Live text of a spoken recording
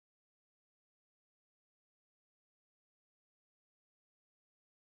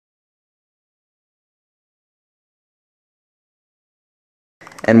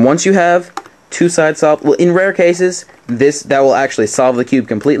And once you have two sides solved, well, in rare cases, that will actually solve the cube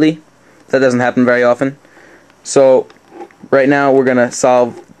completely. That doesn't happen very often. So right now we're going to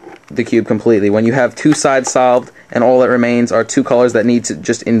solve the cube completely. When you have two sides solved and all that remains are two colors that need to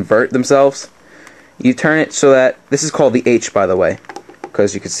just invert themselves, you turn it so that, this is called the H, by the way,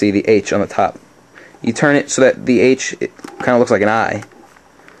 because you can see the H on the top. You turn it so that the H kind of looks like an I,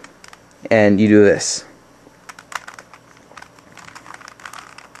 and you do this.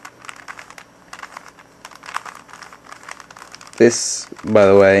 This, by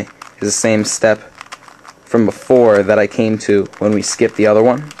the way, is the same step from before that I came to when we skipped the other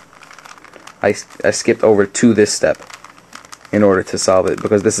one. I skipped over to this step in order to solve it,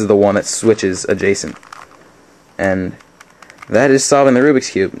 because this is the one that switches adjacent. And that is solving the Rubik's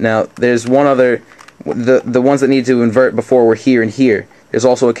Cube. Now, there's one other, the ones that need to invert before were here and here. There's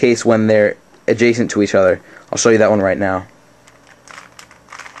also a case when they're adjacent to each other. I'll show you that one right now.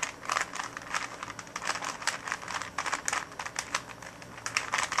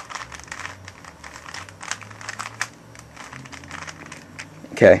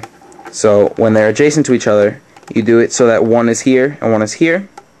 Okay, so when they're adjacent to each other, you do it so that one is here and one is here,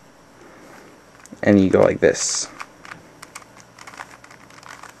 and you go like this.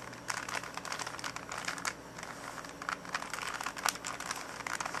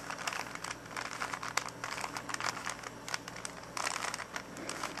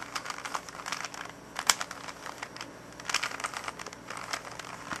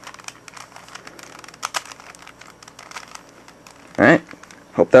 Alright,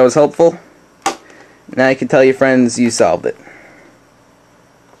 hope that was helpful. Now you can tell your friends you solved it.